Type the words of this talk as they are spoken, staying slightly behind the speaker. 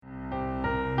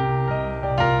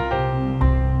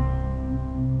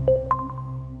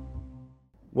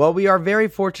Well, we are very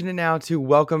fortunate now to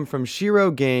welcome from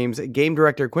Shiro Games game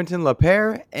director Quentin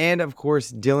Lapeyre and, of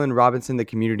course, Dylan Robinson, the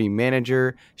community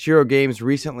manager. Shiro Games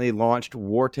recently launched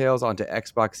Wartales onto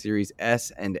Xbox Series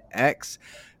S and X.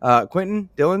 Quentin,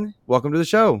 Dylan, welcome to the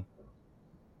show.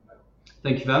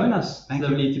 Thank you for having us. Thank it's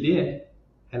you. lovely to be here.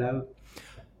 Hello.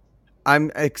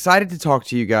 I'm excited to talk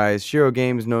to you guys. Shiro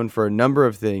Games known for a number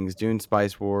of things, Dune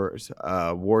Spice Wars,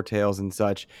 Wartales and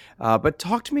such. But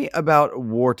talk to me about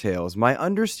Wartales. My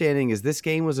understanding is this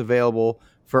game was available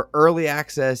for early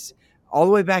access all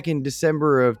the way back in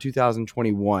December of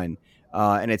 2021.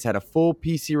 And it's had a full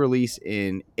PC release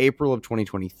in April of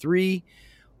 2023.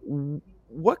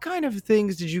 What kind of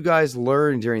things did you guys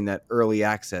learn during that early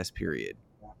access period?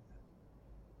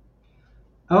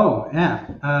 Oh, yeah.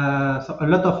 So a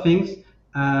lot of things.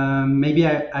 Maybe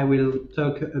I will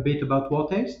talk a bit about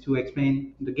Wartales to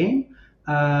explain the game.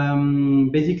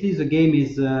 Basically, the game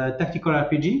is a tactical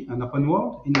RPG, an open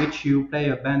world, in which you play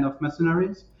a band of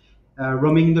mercenaries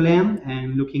roaming the land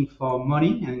and looking for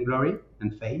money and glory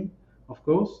and fame, of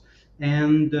course.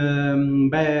 And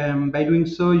by doing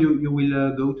so, you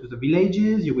will go to the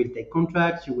villages, you will take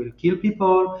contracts, you will kill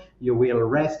people, you will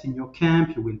rest in your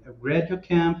camp, you will upgrade your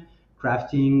camp,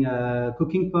 crafting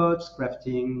cooking pots,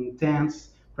 crafting tents,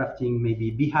 crafting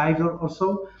maybe beehives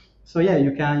also. So yeah,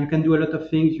 you can do a lot of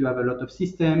things. You have a lot of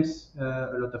systems,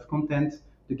 a lot of content.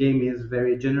 The game is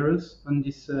very generous on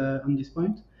this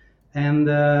point, and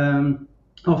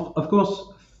of course,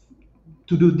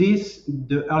 to do this,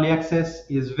 the early access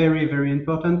is very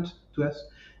important to us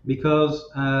because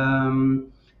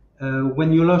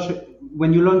when you launch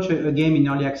a game in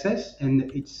early access,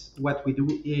 and it's what we do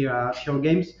here at Shiro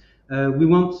Games, we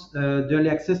want the early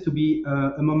access to be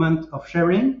a moment of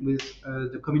sharing with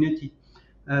the community.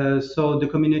 So the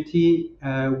community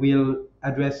will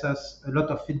address us a lot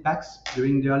of feedbacks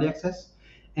during the early access,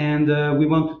 and we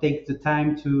want to take the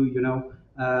time to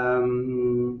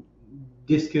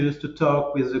discuss, to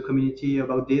talk with the community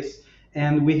about this.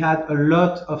 And we had a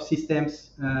lot of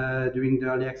systems during the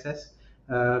early access.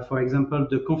 For example,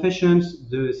 the confessions,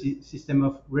 the system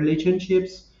of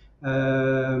relationships,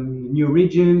 new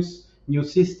regions, new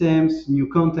systems, new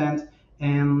content,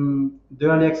 and the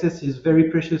early access is very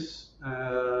precious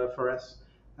for us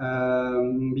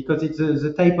because it's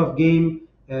the type of game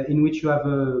in which you have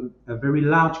a very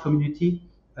large community,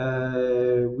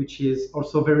 which is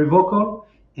also very vocal,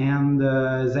 and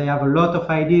they have a lot of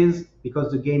ideas because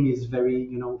the game is very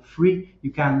free.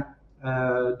 You can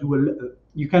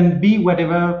you can be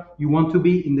whatever you want to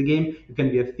be in the game. You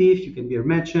can be a thief, you can be a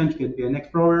merchant, you can be an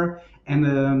explorer,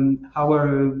 and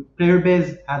our player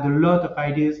base had a lot of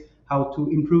ideas how to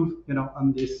improve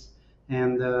on this.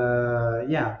 And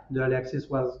yeah, the early access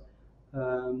was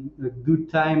a good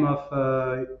time of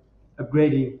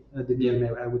upgrading the game,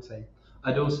 I would say.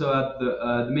 I'd also add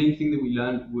that the main thing that we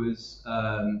learned was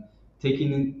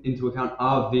taking into account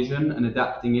our vision and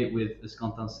adapting it with, as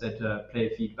Quentin said, player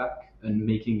feedback and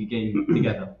making a game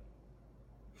together.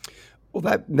 Well,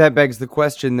 that begs the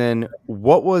question then,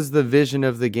 what was the vision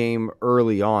of the game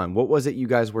early on? What was it you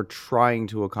guys were trying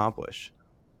to accomplish?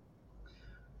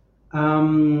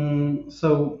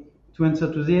 So to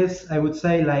answer to this, I would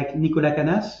say like Nicolas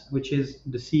Canas, which is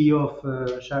the CEO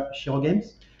of Shiro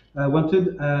Games,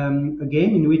 wanted a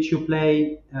game in which you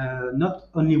play not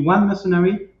only one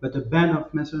mercenary, but a band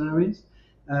of mercenaries.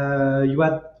 You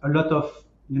had a lot of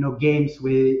games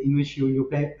in which you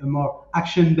play a more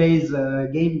action-based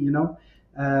game,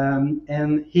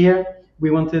 and here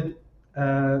we wanted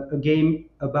a game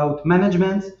about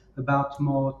management, about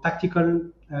more tactical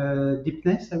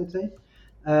deepness, I would say.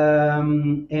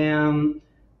 And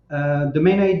the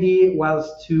main idea was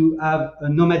to have a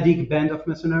nomadic band of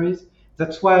mercenaries.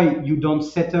 That's why you don't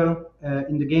settle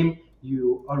in the game.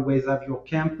 You always have your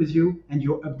camp with you, and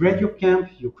you upgrade your camp.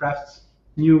 You craft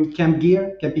new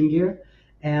camping gear,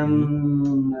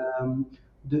 and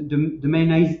the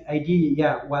main idea,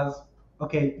 yeah, was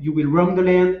okay. You will roam the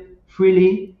land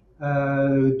freely,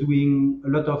 doing a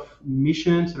lot of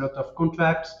missions, a lot of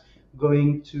contracts,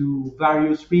 going to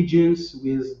various regions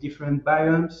with different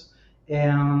biomes,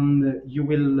 and you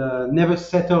will never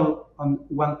settle on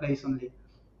one place only.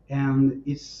 And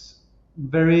it's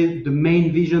the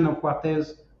main vision of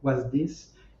Wartales was this,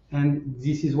 and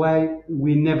this is why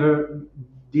we never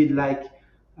did like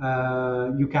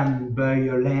you can buy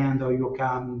your land, or you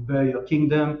can buy your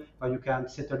kingdom, or you can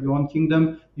settle your own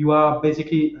kingdom. You are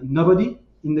basically nobody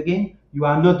in the game. You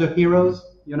are not the heroes,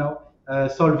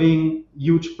 solving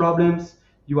huge problems.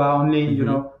 You are only,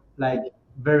 like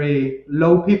very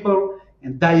low people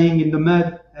and dying in the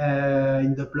mud,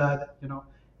 in the blood.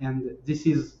 and this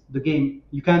is the game.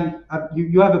 You can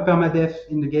you have a permadeath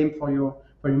in the game for your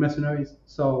mercenaries.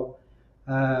 So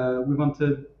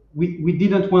we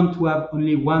didn't want to have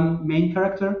only one main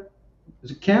character.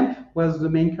 The camp was the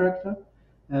main character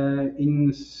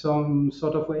in some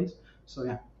sort of ways. So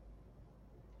yeah.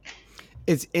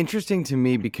 It's interesting to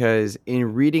me because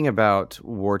in reading about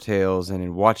Wartales and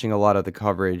in watching a lot of the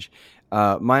coverage,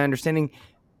 my understanding,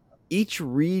 each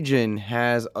region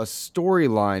has a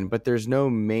storyline, but there's no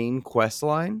main quest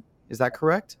line. Is that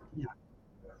correct? Yeah,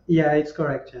 yeah, it's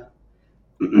correct. Yeah.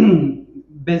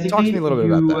 Talk to me a Basically, little bit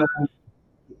about that.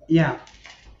 yeah.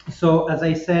 So as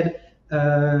I said,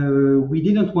 we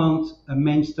didn't want a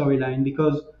main storyline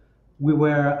because we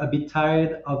were a bit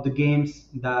tired of the games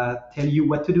that tell you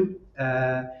what to do.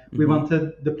 We Hmm.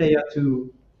 wanted the player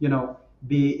to,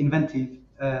 be inventive,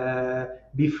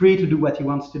 be free to do what he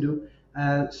wants to do.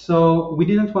 So we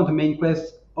didn't want a main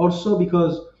quest. Also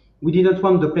because we didn't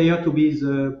want the player to be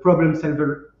the problem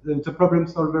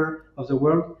solver of the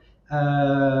world.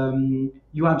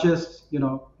 You are just,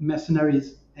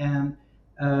 mercenaries, and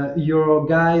your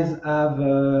guys have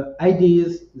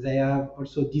ideas. They have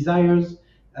also desires.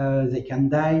 They can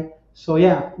die. So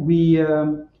yeah, we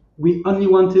only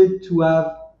wanted to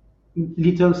have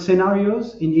little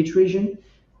scenarios in each region.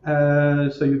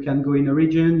 So you can go in a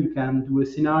region, you can do a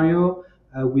scenario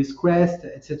with quest,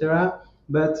 etc.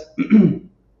 But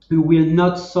you will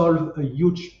not solve a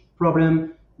huge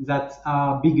problem that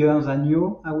are bigger than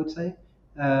you, I would say.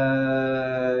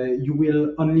 You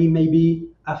will only maybe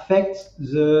affect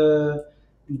the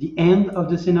end of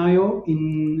the scenario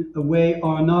in a way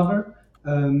or another,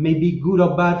 maybe good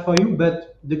or bad for you,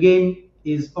 but the game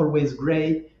is always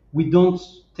gray. We don't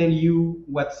tell you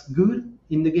what's good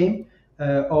in the game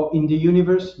or in the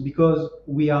universe because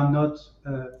we are not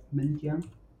Manichaean.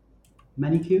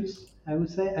 Manichaeus, I would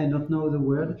say. I don't know the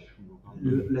word.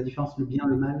 La différence, le bien,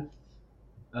 le mal.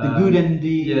 The good and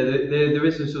Yeah, the there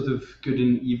is a sort of good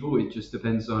and evil. It just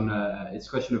depends on it's a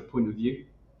question of point of view.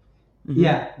 Hmm.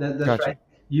 yeah, that's Gotcha. right.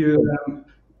 You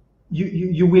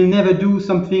you will never do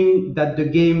something that the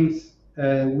games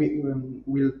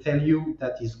will tell you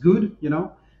that is good. You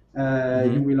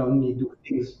Hmm. will only do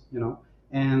things,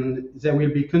 and there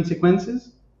will be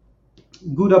consequences,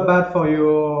 good or bad for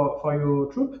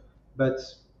your troop, but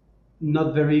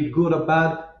not very good or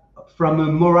bad from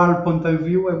a moral point of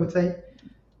view, I would say.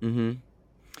 Hmm.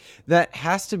 That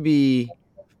has to be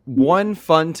one,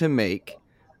 fun to make,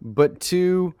 but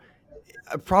two,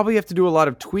 probably have to do a lot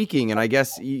of tweaking. And I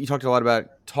guess you talked a lot about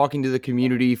talking to the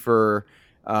community for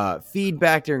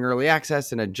feedback during early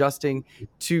access and adjusting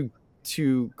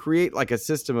to create like a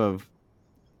system of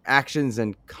actions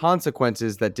and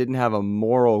consequences that didn't have a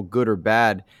moral good or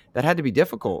bad. That had to be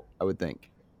difficult, I would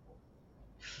think.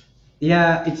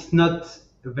 Yeah, it's not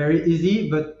very easy,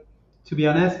 but to be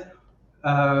honest,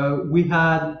 we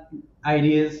had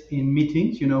ideas in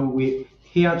meetings. We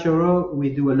here at Euro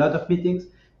we do a lot of meetings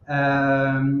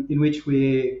in which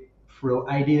we throw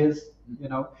ideas.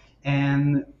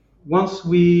 And once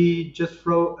we just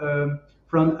throw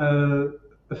from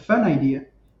a fun idea,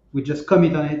 we just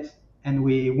commit on it, and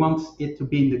we want it to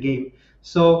be in the game.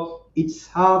 So it's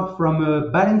hard from a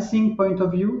balancing point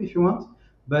of view, if you want,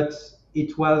 but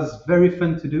it was very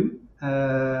fun to do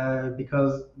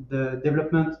because the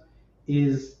development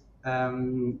is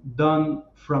done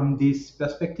from this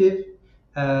perspective,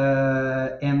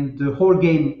 and the whole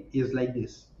game is like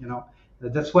this.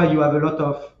 That's why you have a lot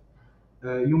of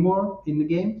humor in the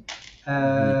game,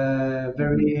 Hmm.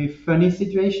 very funny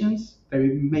situations, very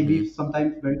maybe Hmm.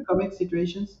 sometimes very comic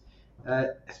situations,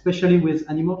 especially with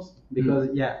animals, because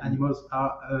yeah, animals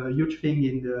are a huge thing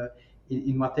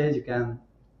in Wartales.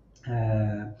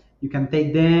 You can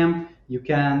take them. You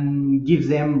can give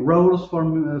them roles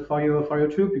for your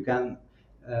troop. You can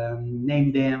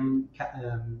name them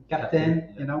captain.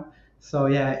 Captain, yeah. So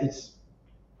yeah,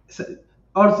 so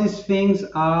all these things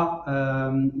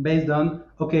are based on,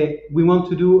 okay, we want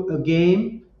to do a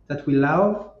game that we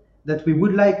love, that we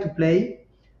would like to play,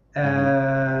 Hmm.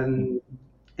 um,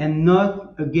 and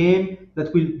not a game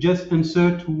that will just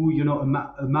answer to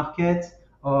a market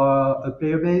or a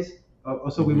player base.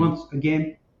 Also, we Hmm. want a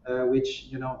game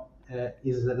which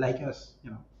is like us.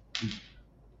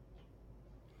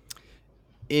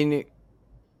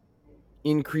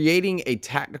 In creating a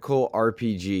tactical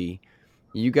RPG,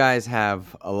 you guys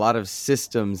have a lot of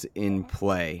systems in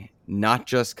play, not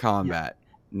just Yeah, combat,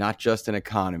 not just an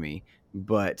economy,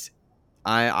 but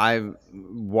I've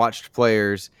watched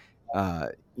players, uh,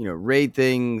 raid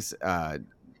things,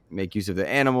 make use of the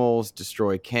animals,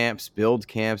 destroy camps, build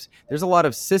camps. There's a lot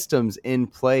of systems in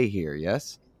play here.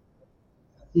 Yes.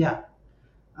 yeah.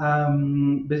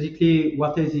 Basically,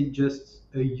 Wartales is just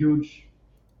a huge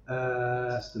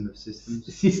System of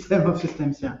systems. system of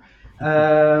systems. Yeah.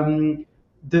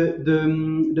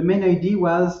 The main idea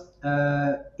was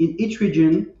in each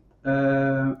region.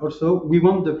 Also, we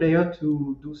want the player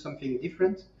to do something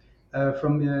different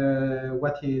from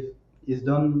what is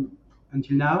done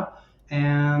until now,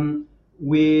 and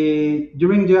we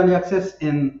during the early access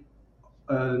and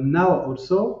now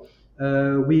also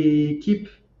we keep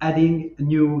adding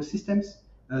new systems.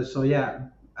 So yeah,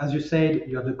 as you said,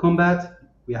 you have the combat,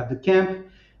 we have the camp,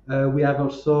 we have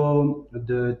also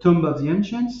the Tomb of the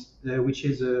Ancients, which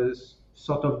is a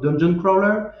sort of dungeon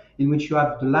crawler in which you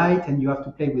have the light and you have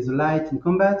to play with the light in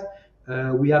combat.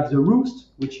 We have the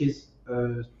Roost, which is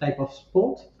a type of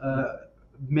sport,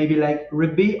 maybe like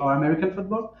rugby or American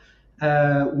football.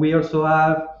 We also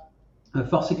have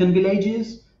Forsaken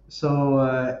Villages,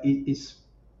 so it's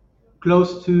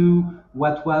close to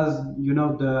what was,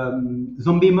 the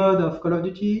zombie mode of Call of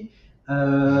Duty.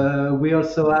 We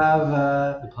also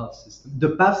have The path system. the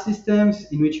pass systems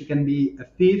in which you can be a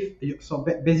thief. So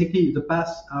basically, the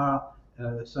paths are,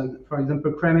 so for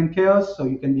example, crime and chaos. So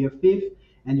you can be a thief,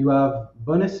 and you have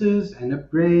bonuses and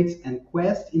upgrades and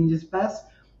quests in this pass.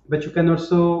 But you can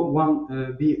also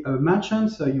be a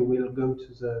merchant. So you will go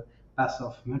to the path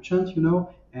of merchant,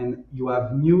 and you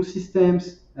have new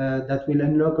systems that will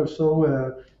unlock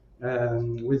also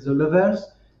with the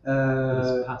levels.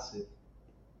 It's passive.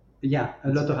 Yeah,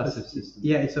 It's a passive system.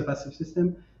 Yeah, it's a passive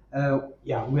system.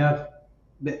 Yeah,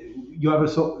 you have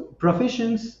also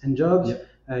professions and jobs. Yep.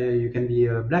 You can be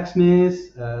a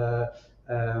blacksmith,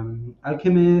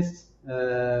 alchemist,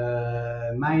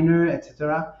 miner,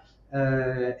 etc.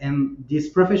 And these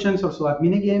professions also have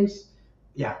mini games.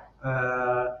 Yeah.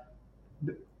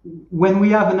 When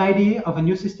we have an idea of a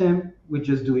new system, we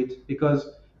just do it because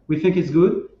we think it's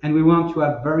good and we want to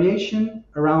have variation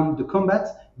around the combat,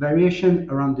 variation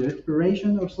around the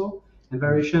exploration also, and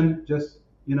variation just,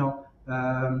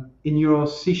 in your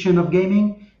session of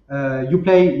gaming. You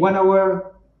play 1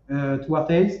 hour to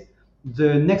Wartales,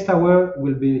 the next hour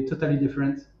will be totally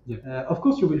different. Yeah. Of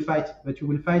course, you will fight, but you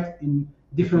will fight in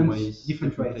different ways.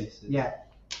 Places. Yeah.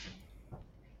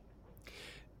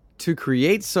 To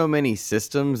create so many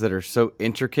systems that are so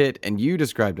intricate, and you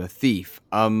described a thief,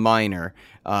 a miner,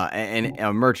 and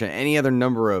a merchant, any other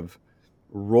number of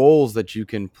roles that you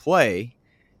can play,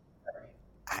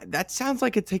 that sounds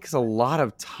like it takes a lot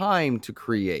of time to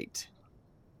create.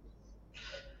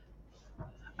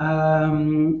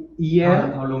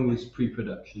 Yeah. How long was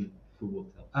pre-production for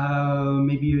Wartales?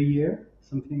 Maybe a year,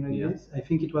 something like Yeah. this. I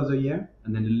think it was a year.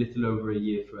 And then a little over a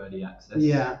year for early access.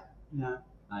 Yeah.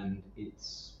 And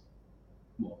it's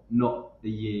not a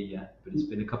year yet, but it's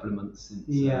been a couple of months since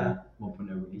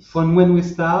 1.0 release. From when we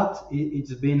start,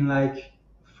 it's been like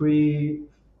three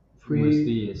Almost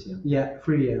 3 years, yeah. Yeah,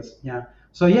 3 years. Yeah.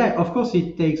 So yeah, of course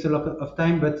it takes a lot of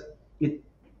time, but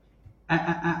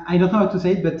I don't know how to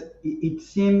say it, but it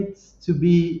seems to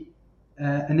be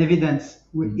an evidence.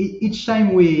 Each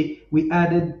time we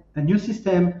added a new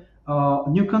system or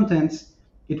new contents,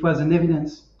 it was an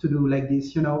evidence to do like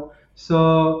this,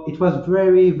 So it was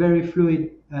very, very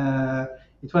fluid.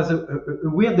 It was a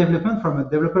weird development from a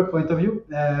developer point of view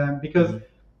because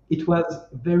it was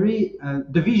very,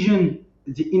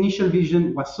 the initial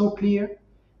vision was so clear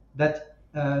that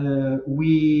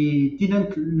we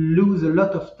didn't lose a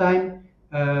lot of time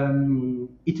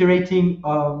iterating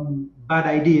on bad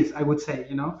ideas, I would say,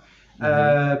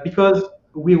 because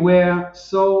we were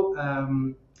so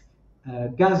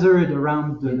gathered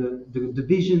around the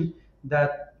vision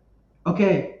that,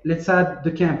 okay, let's add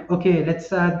the camp, okay,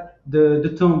 let's add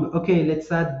the tomb, okay,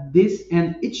 let's add this,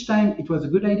 and each time it was a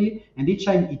good idea, and each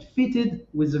time it fitted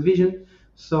with the vision.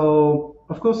 So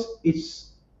of course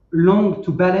it's long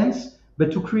to balance,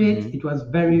 but to create it was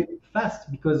very fast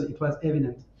because it was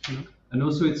evident. And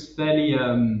also it's fairly,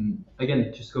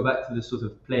 again, just go back to the sort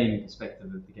of playing perspective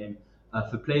of the game.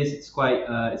 For players, it's quite,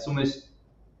 it's almost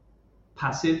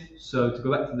passive. So to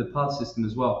go back to the path system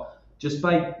as well, just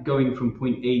by going from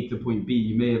point A to point B,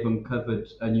 you may have uncovered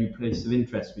a new place of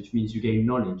interest, which means you gain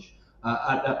knowledge.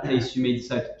 At that place, you may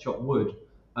decide to chop wood.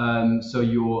 So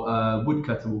your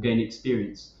woodcutter will gain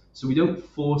experience. So we don't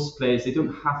force players, they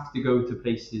don't have to go to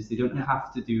places, they don't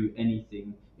have to do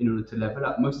anything in order to level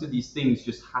up. Most of these things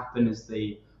just happen as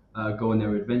they go on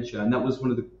their adventure. And that was one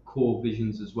of the core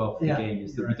visions as well for the game,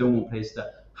 is that we don't want players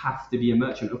to have to be a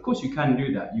merchant. Of course you can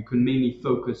do that, you can mainly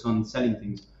focus on selling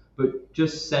things, but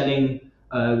just selling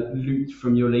loot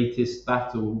from your latest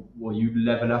battle, or you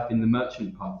level up in the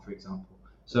merchant part, for example.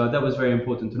 So that was very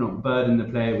important, to not burden the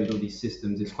player with all these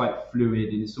systems. It's quite fluid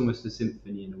and it's almost a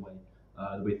symphony in a way.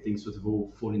 the way things sort of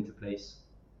all fall into place.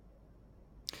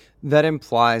 That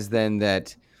implies then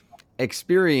that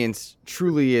experience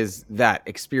truly is that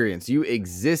experience. You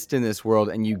exist in this world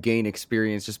and you gain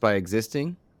experience just by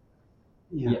existing.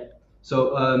 Yeah.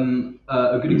 So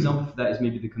a good example for that is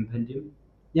maybe the compendium.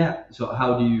 Yeah. So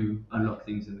how do you unlock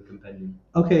things in the compendium?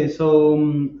 Okay, so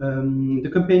the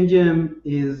compendium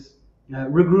is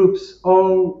regroups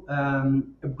all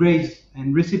upgrades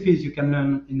and recipes you can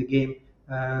learn in the game,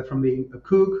 from being a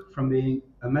cook, from being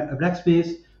a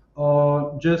blacksmith,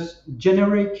 or just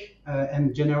generic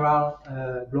and general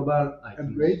global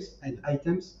upgrades and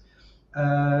items.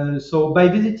 So by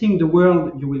visiting the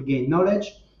world, you will gain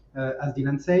knowledge, as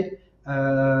Dylan said.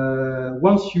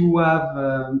 Once you have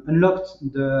unlocked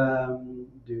the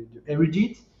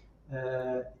erudite,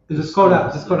 the scholar,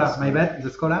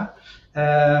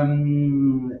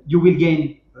 you will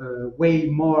gain way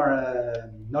more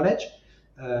knowledge.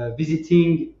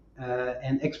 Visiting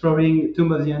and exploring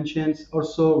Tomb of the Ancients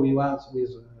also rewards with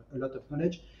a lot of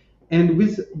knowledge. And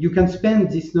with you can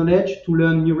spend this knowledge to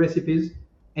learn new recipes,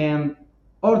 and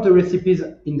all the recipes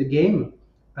in the game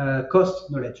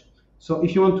cost knowledge. So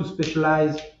if you want to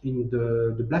specialize in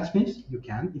the blacksmith, you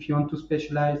can. If you want to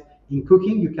specialize in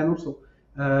cooking, you can also.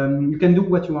 You can do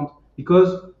what you want,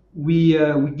 because we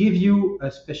give you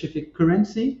a specific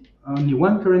currency, only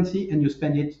one currency, and you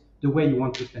spend it the way you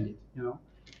want to spend it.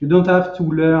 You don't have to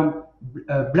learn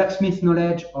blacksmith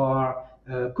knowledge or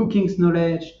cooking's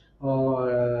knowledge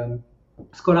or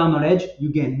scholar knowledge. You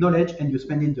gain knowledge and you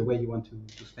spend it the way you want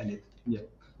to spend it. Yeah,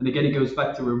 and again, it goes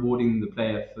back to rewarding the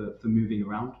player for moving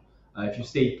around. If you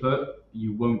stay put,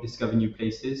 you won't discover new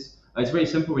places. It's very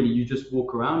simple, really. You just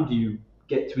walk around, you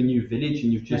get to a new village,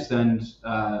 and you've just earned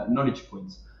knowledge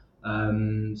points.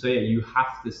 So yeah, you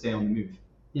have to stay on the move.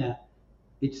 Yeah,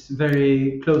 it's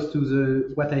very close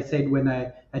to what I said when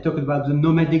I talked about the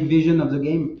nomadic vision of the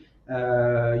game.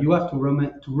 You have to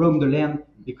roam the land,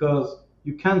 because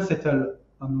you can't settle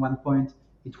on one point.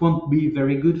 It won't be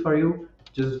very good for you.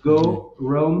 Just go,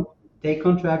 roam, take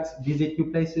contracts, visit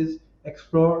new places,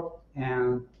 explore,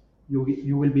 and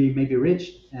you will be maybe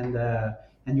rich, and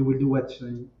you will do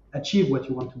achieve what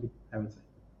you want to be, I would say.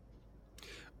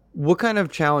 What kind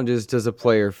of challenges does a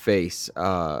player face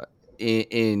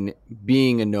in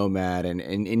being a nomad and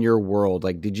in your world?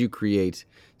 Like, did you create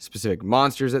specific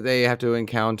monsters that they have to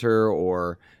encounter,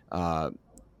 or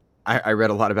I read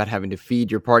a lot about having to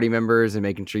feed your party members and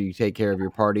making sure you take care of your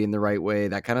party in the right way,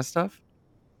 that kind of stuff?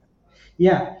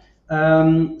 Yeah.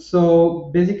 So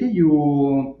basically,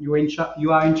 you are in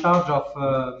charge of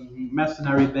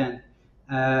mercenary band.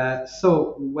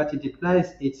 So what it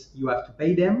implies, it's you have to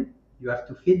pay them, you have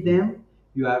to feed them,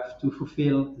 you have to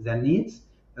fulfill their needs.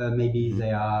 Maybe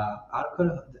they are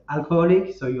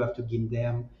alcoholic, so you have to give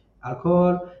them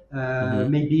alcohol.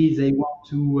 Maybe they want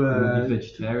to be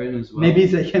vegetarian as well. Maybe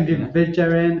they can be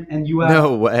vegetarian, and you have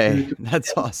no way.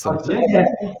 That's awesome.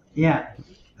 Yeah.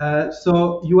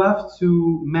 So you have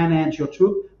to manage your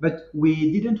troop, but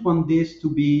we didn't want this to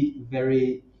be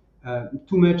very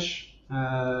too much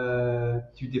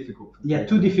too difficult.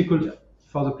 Too difficult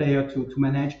for the player to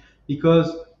manage,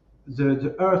 because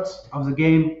the art of the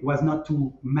game was not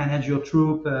to manage your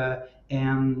troop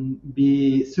and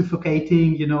be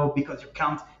suffocating, because you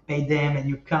can't pay them and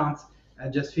you can't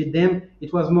just feed them.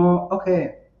 It was more,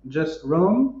 okay, just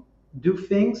roam, do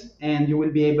things, and you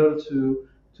will be able to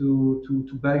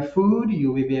buy food.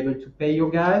 You will be able to pay your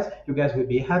guys. Your guys will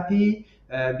be happy,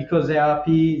 because they are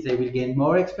happy. They will gain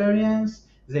more experience.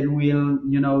 They will,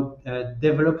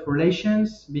 develop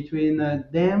relations between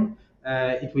them.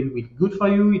 It will be good for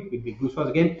you. It will be good for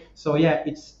the game. So yeah,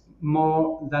 it's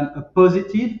more than a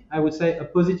positive. I would say a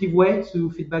positive way to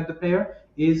feedback the player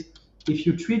is, if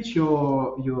you treat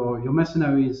your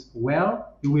mercenaries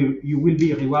well, you will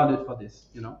be rewarded for this.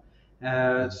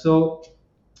 So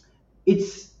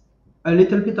it's a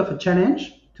little bit of a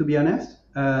challenge, to be honest,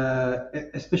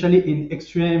 especially in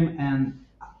extreme and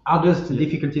hardest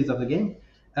difficulties of the game.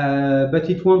 But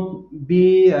it won't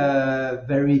be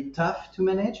very tough to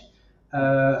manage.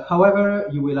 However,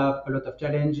 you will have a lot of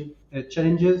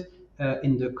challenges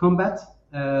in the combat,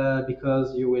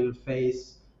 because you will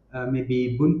face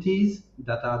maybe bounties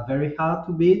that are very hard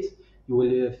to beat. You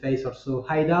will face also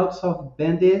hideouts of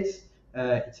bandits.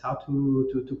 It's hard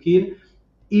to kill.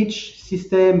 Each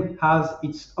system has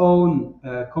its own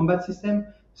combat system,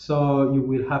 so you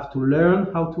will have to learn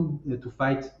how to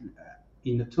fight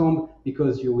in a tomb,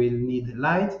 because you will need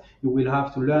light. You will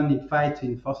have to learn to fight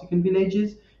in Forsaken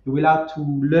villages. You will have to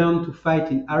learn to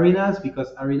fight in arenas,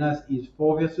 because arenas is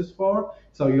 4 versus 4.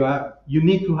 So you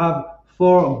need to have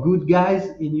 4 good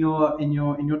guys in your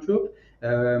troop,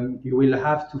 You will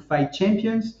have to fight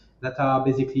champions that are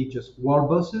basically just world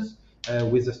bosses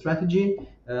with a strategy.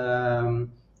 And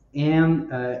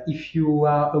if you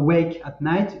are awake at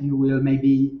night, you will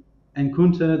maybe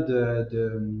encounter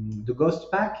the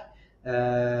ghost pack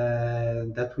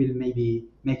that will maybe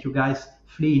make you guys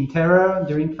flee in terror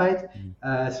during fight.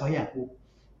 So yeah,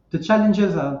 the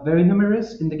challenges are very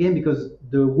numerous in the game because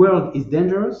the world is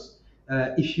dangerous.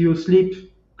 If you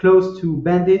sleep close to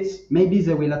bandits, maybe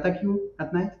they will attack you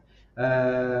at night.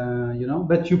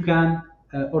 But you can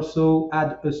also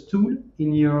add a stool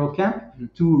in your camp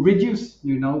to reduce,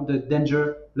 the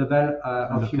danger level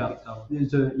of you.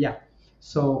 Yeah.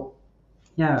 So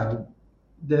yeah,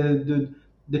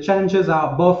 the challenges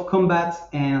are both combat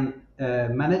and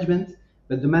management,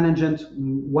 but the management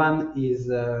one is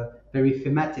very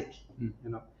thematic.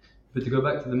 But to go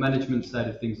back to the management side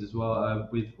of things as well,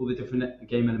 with all the different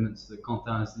game elements that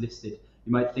Quentin has listed,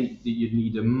 you might think that you'd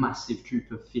need a massive troop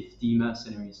of 50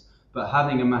 mercenaries. But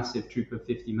having a massive troop of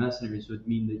 50 mercenaries would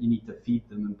mean that you need to feed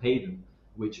them and pay them,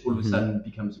 which all of a sudden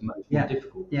becomes much more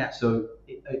difficult. Yeah. So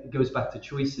it goes back to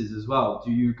choices as well.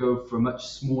 Do you go for a much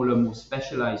smaller, more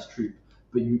specialized troop,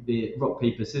 but rock,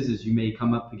 paper, scissors, you may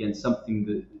come up against something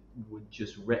that would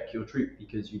just wreck your troop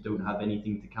because you don't have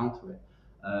anything to counter it.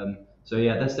 So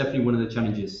yeah, that's definitely one of the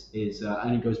challenges.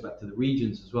 And it goes back to the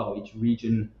regions as well. Each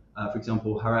region, for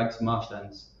example, Harag's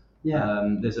marshlands.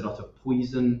 There's a lot of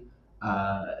poison.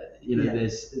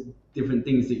 There's different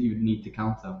things that you need to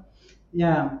counter.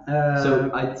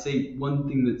 So I'd say one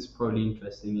thing that's probably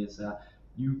interesting is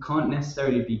you can't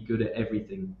necessarily be good at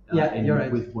everything you're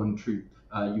right. with one troop.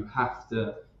 You have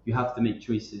to make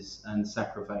choices and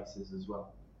sacrifices as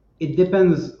well. It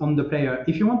depends on the player.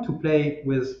 If you want to play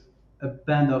with a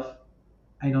band of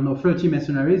 30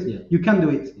 mercenaries, you can do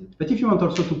it. But if you want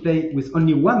also to play with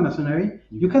only one mercenary,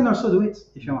 you can also do it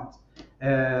if you want.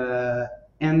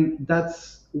 And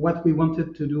that's what we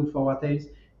wanted to do for Wartales.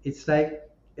 It's like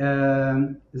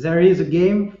there is a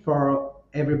game for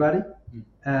everybody,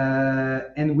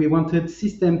 and we wanted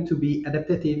system to be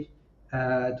adaptive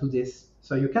to this.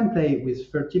 So you can play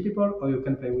with 30 people, or you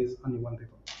can play with only one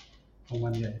people or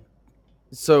one guy.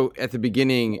 So at the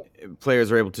beginning,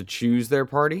 players are able to choose their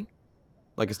party,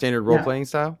 like a standard role-playing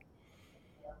style?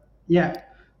 Yeah.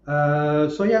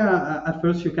 At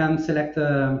first you can select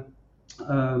a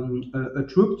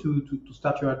troop to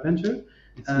start your adventure.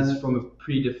 It's from a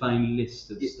predefined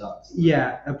list of starts.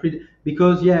 Yeah,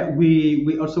 because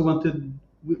we also wanted,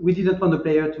 we didn't want the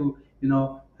player to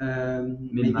min-max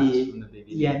from the beginning.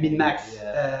 Yeah, min-max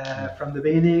from the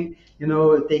beginning.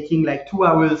 Taking like 2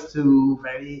 hours to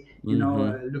very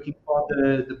looking for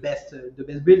the best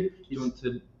build. You want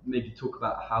to maybe talk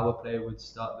about how a player would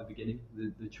start at the beginning,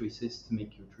 the choices to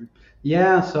make your troop?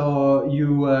 Yeah, so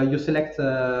you select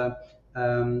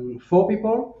 4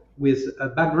 people with a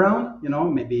background,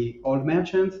 maybe old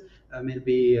merchants,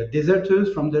 maybe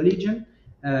deserters from the Legion.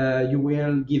 You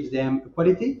will give them a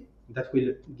quality that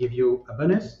will give you a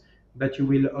bonus, but you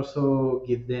will also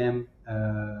give them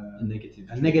a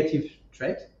negative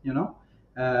trait.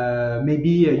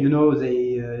 Maybe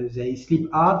they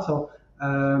sleep hard, so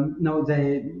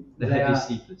they heavy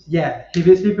sleepers. Yeah,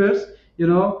 heavy sleepers.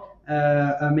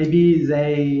 Maybe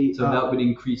they. So that would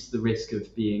increase the risk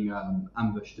of being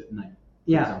ambushed at night.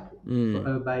 For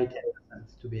example. By 10%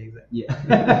 to be exact. Yeah.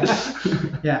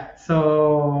 Yeah.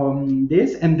 So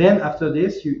this, and then after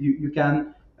this, you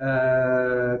can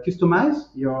customize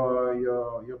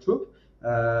your troop,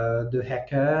 the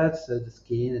haircuts, the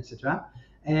skin, etc.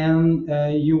 And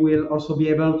you will also be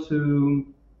able to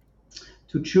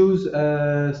choose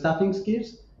starting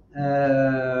skills,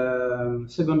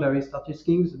 secondary starting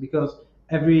skills, because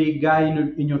every guy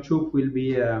in your troop will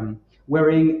be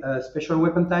wearing a special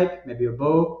weapon type, maybe a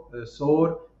bow, a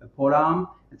sword, a polearm,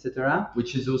 etc.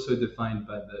 Which is also defined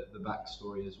by the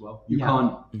backstory as well. You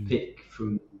can't pick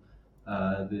from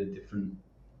the different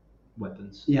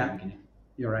weapons. Yeah,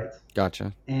 you're right.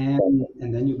 Gotcha. And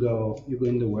then you go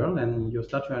in the world and you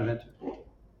start your adventure.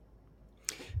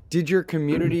 Did your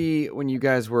community, when you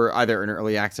guys were either in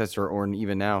early access or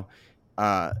even now,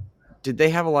 did they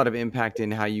have a lot of impact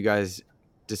in how you guys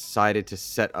decided to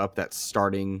set up that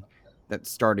starting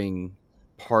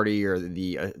party or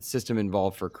the system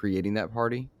involved for creating that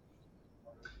party?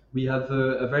 We have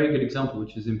a very good example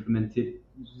which was implemented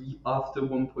after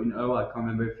 1.0. I can't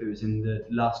remember if it was in the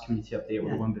last community update or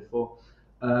the one before.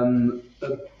 A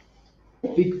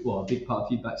big part of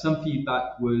feedback. Some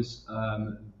feedback was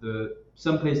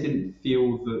some players didn't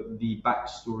feel that the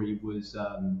backstory was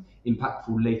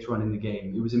impactful later on in the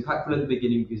game. It was impactful at the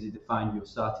beginning because it defined your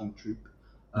starting troop.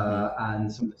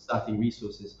 and some of the starting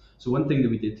resources. So one thing that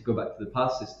we did to go back to the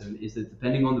path system is that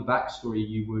depending on the backstory,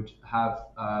 you would have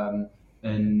a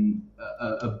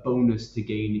bonus to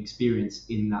gain experience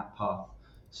in that path.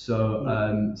 So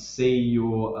say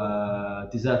you're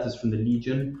deserters from the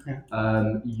Legion,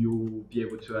 you'll be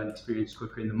able to earn experience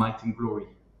quicker in the Might and Glory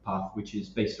path, which is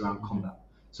based around combat.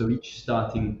 So each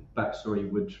starting backstory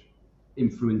would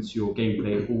influence your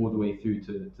gameplay all the way through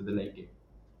to the late game.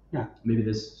 Yeah. Maybe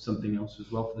there's something else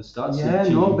as well for the start. Yeah, so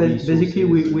no, basically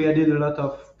we added a lot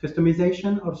of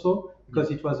customization also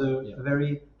because it was a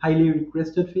very highly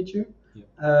requested feature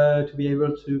to be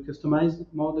able to customize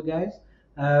more the guys.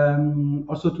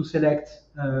 Also to select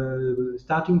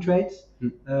starting traits,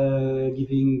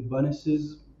 giving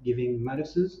bonuses, giving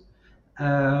maluses.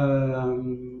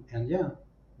 And yeah,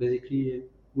 basically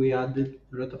we added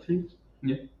a lot of things.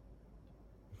 Yeah.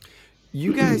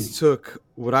 You guys took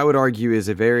what I would argue is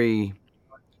a very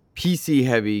PC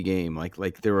heavy game.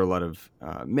 Like there were a lot of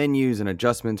menus and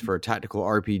adjustments for a tactical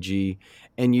RPG,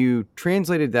 and you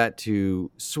translated that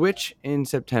to Switch in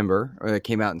September, or it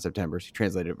came out in September. So you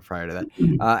translated it prior to that,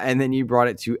 and then you brought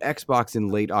it to Xbox in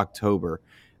late October.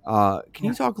 Can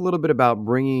you talk a little bit about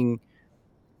bringing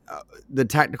the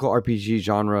tactical RPG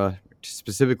genre,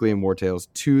 specifically in Wartales,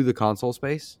 to the console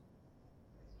space?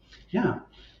 Yeah.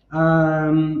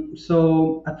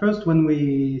 So at first, when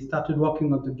we started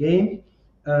working on the game,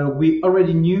 we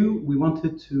already knew we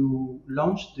wanted to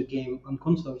launch the game on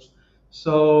consoles.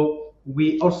 So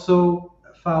we also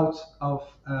thought of,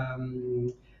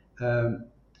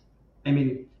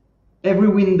 every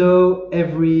window,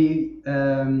 every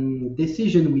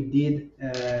decision we did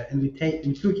and we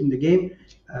took in the game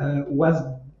was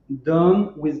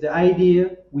done with the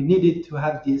idea we needed to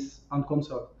have this on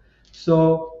console.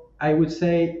 So I would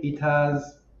say it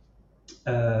has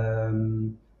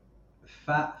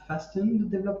fastened the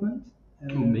development.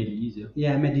 Made it easier.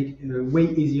 Yeah, made it way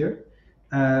easier.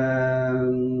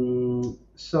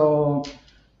 So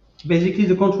basically,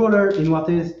 the controller in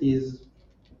Wartales is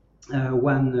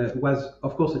was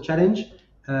of course a challenge,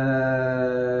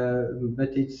 but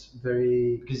it's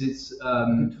very because it's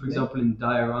for example in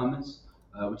dioramas,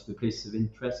 which are the places of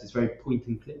interest, it's very point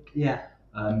and click. Yeah.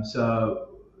 So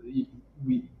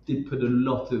we did put a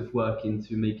lot of work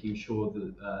into making sure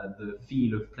that the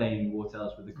feel of playing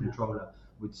Wartales with the controller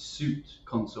would suit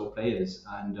console players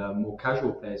and more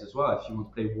casual players as well. If you want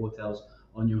to play Wartales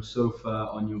on your sofa,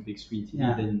 on your big screen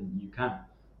TV, then you can.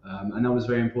 And that was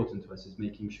very important to us, is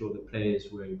making sure that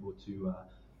players were able to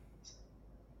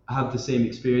have the same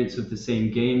experience of the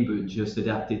same game, but just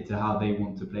adapt it to how they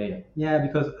want to play it. Yeah,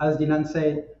 because as Dylan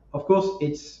said, of course,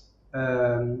 it's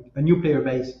a new player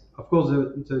base. Of course,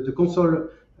 the console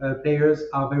players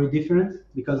are very different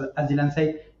because, as Dylan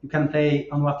said, you can play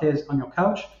on Wartales on your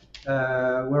couch,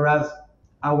 whereas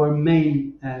our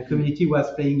main community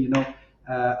was playing,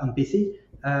 on PC.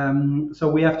 So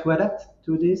we have to adapt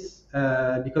to this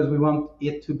because we want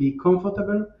it to be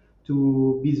comfortable,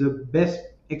 to be the best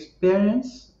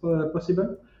experience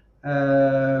possible.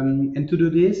 And to do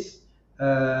this,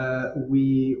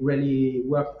 we really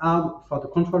worked hard for the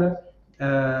controller.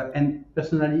 And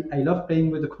personally, I love playing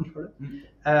with the controller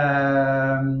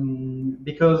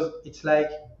because it's like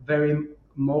very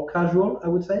more casual, I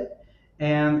would say.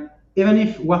 And even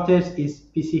if Wartales is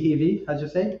PC heavy, as you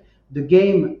said, the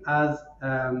game has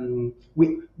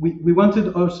we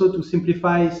wanted also to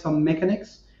simplify some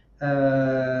mechanics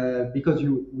because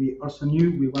we also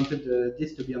knew we wanted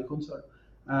this to be on console.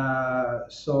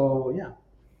 So yeah.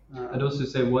 I'd also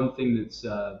say one thing that's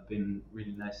been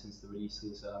really nice since the release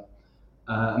is a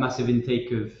massive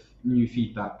intake of new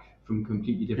feedback from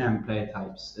completely different player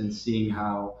types, and seeing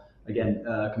how, again,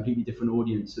 a completely different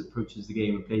audience approaches the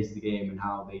game and plays the game and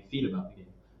how they feel about the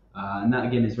game. And that,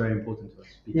 again, is very important to us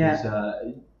because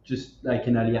just like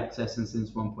in early access and since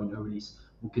 1.0 release,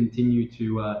 we'll continue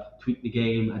to tweak the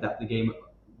game, adapt the game.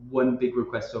 One big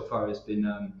request so far has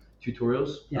been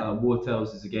tutorials.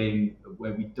 Wartales is a game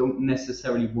where we don't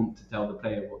necessarily want to tell the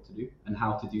player what to do and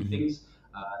how to do things.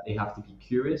 They have to be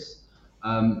curious.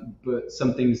 But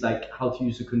some things like how to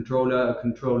use a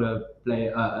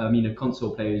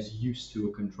console player is used to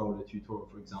a controller tutorial,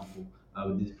 for example,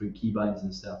 with the different keybinds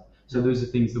and stuff. So those are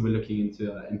things that we're looking into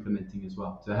implementing as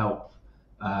well to help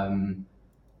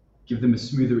give them a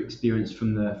smoother experience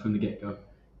from the get-go.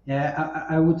 Yeah,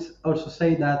 I would also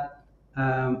say that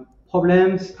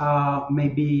problems are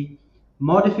maybe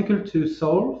more difficult to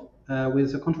solve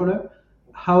with the controller.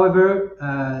 However,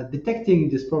 detecting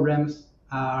these problems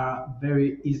are a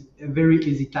very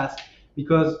easy task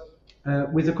because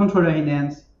with the controller in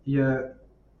hands,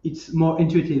 it's more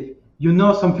intuitive. You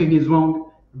know something is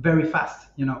wrong very fast.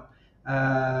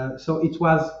 So it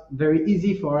was very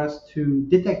easy for us to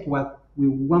detect what we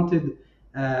wanted,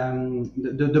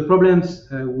 the problems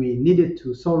we needed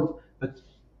to solve, but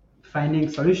finding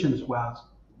solutions was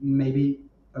maybe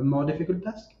a more difficult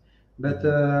task. But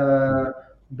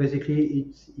basically,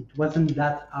 it wasn't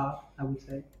that hard, I would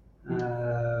say.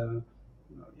 Yeah.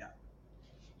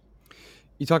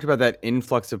 You talked about that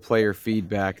influx of player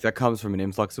feedback that comes from an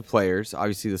influx of players.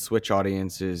 Obviously, the Switch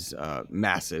audience is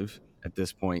massive at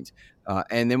this point.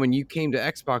 And then when you came to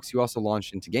Xbox, you also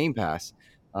launched into Game Pass.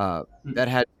 That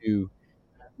had to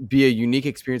be a unique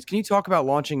experience. Can you talk about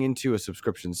launching into a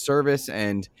subscription service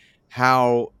and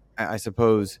how I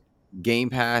suppose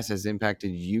Game Pass has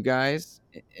impacted you guys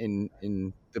in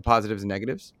the positives and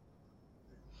negatives?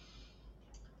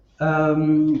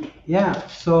 Yeah.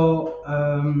 So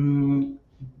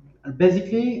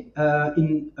basically,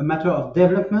 in a matter of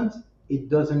development, it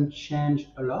doesn't change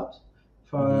a lot.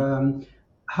 For,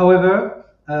 however,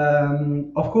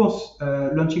 of course,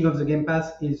 launching of the Game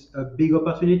Pass is a big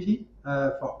opportunity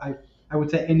for I would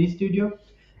say any studio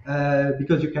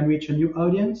because you can reach a new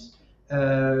audience.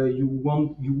 You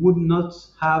would not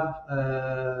have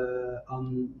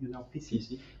on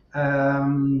PC.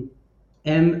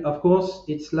 And of course,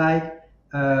 it's like,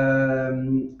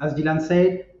 as Dylan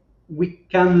said, we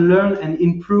can learn and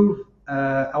improve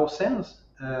ourselves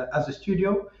as a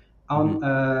studio on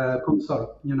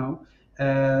console,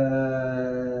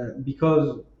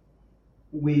 because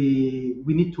we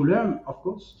need to learn, of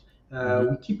course.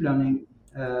 We keep learning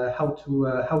how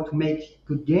to make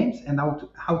good games and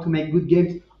how to make good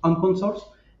games on consoles,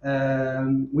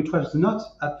 which was not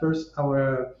at first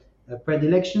our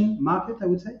predilection market, I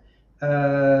would say.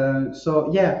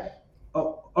 So yeah,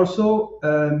 also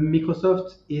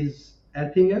Microsoft is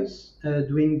helping us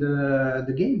doing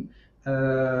the game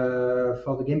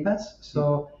for the Game Pass.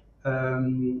 So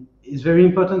it's very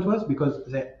important to us because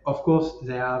of course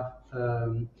they have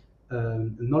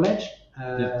knowledge,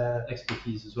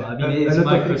 expertise as well. I mean, it's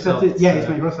Microsoft. Yeah, it's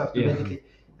Microsoft basically.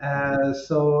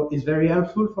 So it's very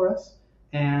helpful for us,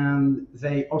 and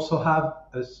they also have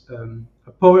a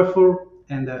powerful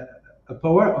and a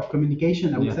power of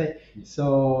communication, I would say.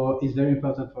 So it's very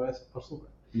important for us also.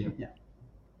 Yeah.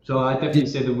 So I definitely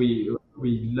say that we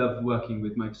love working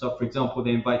with Microsoft. For example,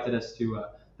 they invited us to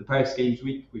the Paris Games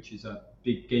Week, which is a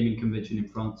big gaming convention in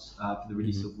France for the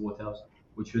release of Wartales,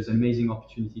 which was an amazing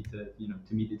opportunity to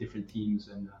to meet the different teams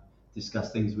and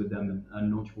discuss things with them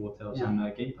and launch Wartales on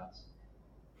Game Pass.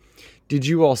 Did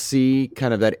you all see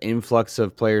kind of that influx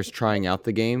of players trying out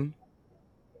the game?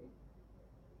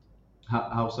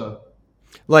 How so?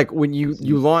 Like when you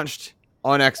launched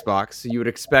on Xbox, you would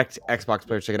expect Xbox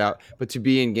players to check it out, but to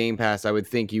be in Game Pass, I would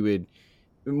think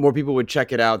more people would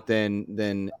check it out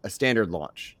than a standard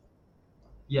launch.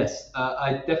 Yes,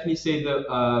 I definitely say that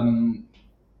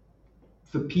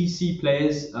for PC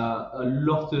players, a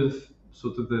lot of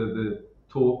sort of the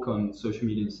talk on social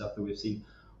media and stuff that we've seen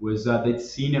was they'd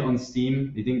seen it on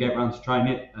Steam, they didn't get around to trying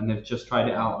it, and they've just tried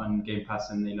it out on Game Pass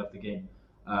and they love the game,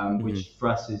 which for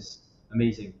us is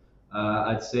amazing.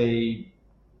 I'd say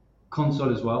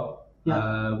console as well.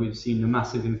 We've seen a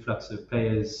massive influx of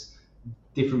players,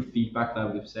 different feedback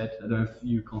that we've said. I don't know if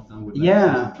you, Quentin, would like to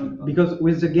say something about because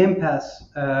with the Game Pass,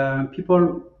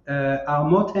 people are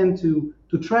more tend to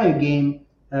try a game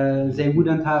they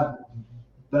wouldn't have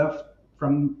birthed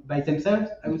from by themselves,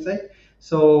 I would say.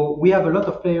 So we have a lot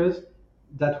of players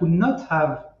that would not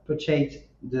have purchased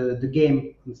the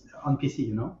game on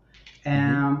PC,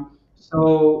 and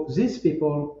so these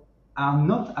people are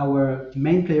not our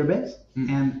main player base,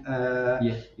 and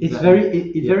it's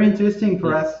very interesting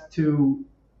for us to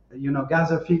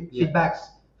gather feedbacks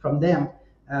from them.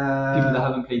 People that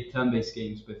haven't played turn-based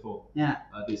games before. Yeah.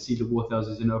 They see the Wartales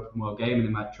as an open world game and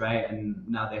they might try it, and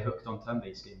now they're hooked on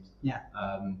turn-based games. Yeah.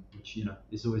 Which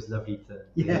is always lovely to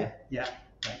hear. Yeah.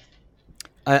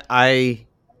 Right. I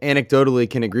anecdotally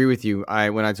can agree with you.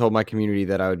 When I told my community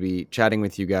that I would be chatting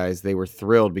with you guys, they were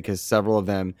thrilled because several of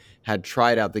them had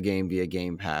tried out the game via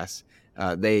Game Pass.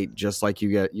 They, just like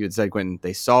you had said, Quentin,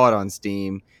 they saw it on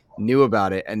Steam, knew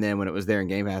about it, and then when it was there in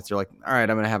Game Pass, they're like, all right,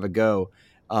 I'm going to have a go.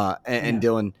 And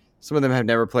Dylan, some of them have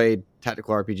never played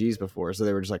tactical RPGs before, so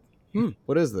they were just like,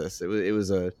 what is this? It was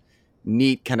a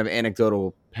neat kind of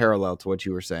anecdotal parallel to what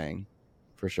you were saying,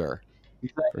 for sure.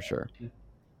 For sure.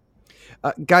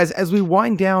 Guys, as we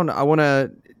wind down, I want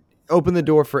to open the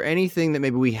door for anything that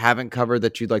maybe we haven't covered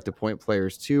that you'd like to point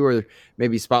players to, or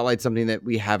maybe spotlight something that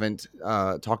we haven't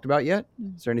talked about yet.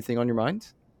 Is there anything on your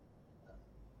mind?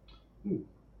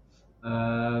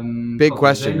 Big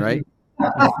question, right?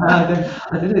 I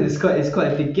don't know. It's quite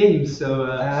a big game, so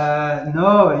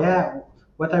no, yeah.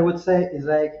 What I would say is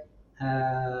like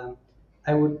uh,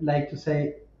 I would like to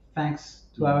say thanks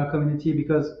to our community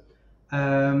because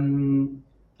um,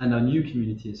 And our new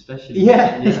community, especially.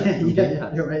 yeah,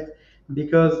 Yeah. you're right.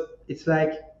 Because it's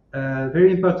like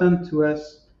very important to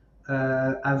us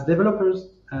as developers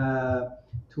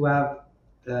to have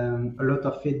a lot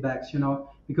of feedbacks,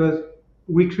 because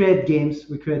we create games,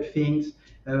 we create things,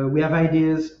 we have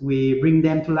ideas, we bring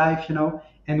them to life,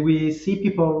 and we see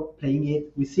people playing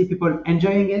it, we see people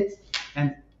enjoying it,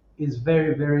 and it's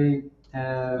very, very.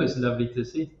 It's lovely to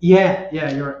see. Yeah,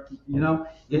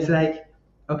 it's Yeah. like,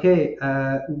 okay,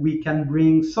 we can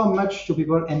bring so much to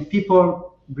people, and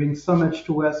people bring so much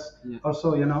to us Yeah. also,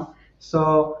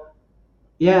 So,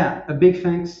 yeah, a big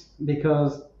thanks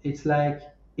because it's like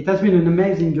it has been an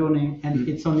amazing journey, and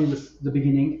it's only the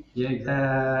beginning Yeah,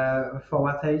 exactly. for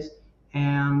Wartales,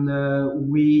 and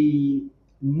we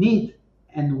need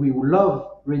and we love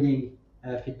reading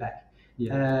feedback.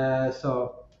 Yeah.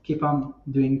 So keep on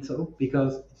doing so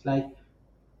because it's like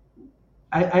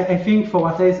I think for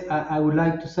Wartales, I would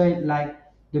like to say like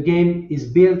the game is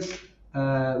built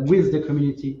with the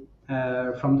community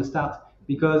from the start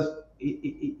because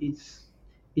it's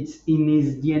in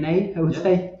his DNA. I would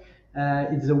say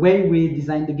it's the way we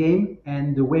design the game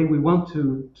and the way we want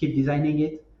to keep designing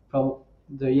it for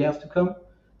the years to come.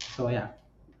 So yeah.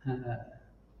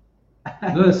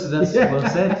 No, so that's well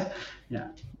said. Yeah.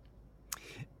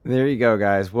 There you go,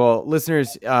 guys. Well,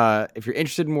 listeners, if you're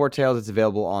interested in Wartales, it's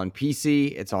available on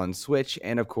PC, it's on Switch,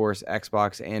 and of course,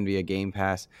 Xbox and via Game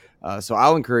Pass. So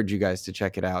I'll encourage you guys to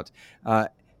check it out.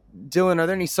 Dylan, are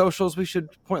there any socials we should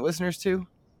point listeners to?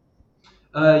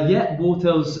 Yeah,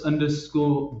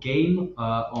 Wartales_game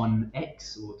on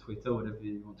X or Twitter, whatever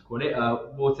you want to call it.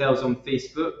 Wartales on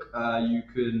Facebook. You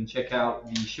can check out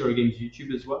the Shiro Games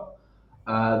YouTube as well.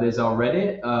 There's our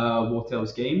Reddit,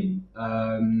 Wartales Game.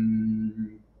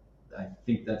 I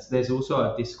think there's also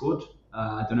our Discord.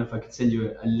 I don't know if I could send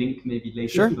you a link maybe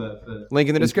later. Sure. For Link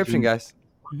in the description, guys.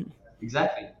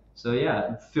 Exactly. So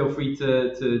yeah, feel free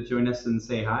to join us and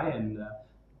say hi and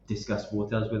discuss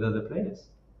Wartales with other players.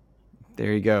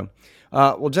 There you go.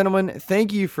 Well, gentlemen,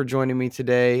 thank you for joining me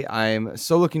today. I'm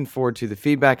so looking forward to the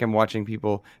feedback and watching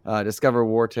people discover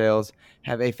Wartales.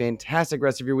 Have a fantastic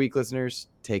rest of your week, listeners.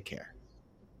 Take care.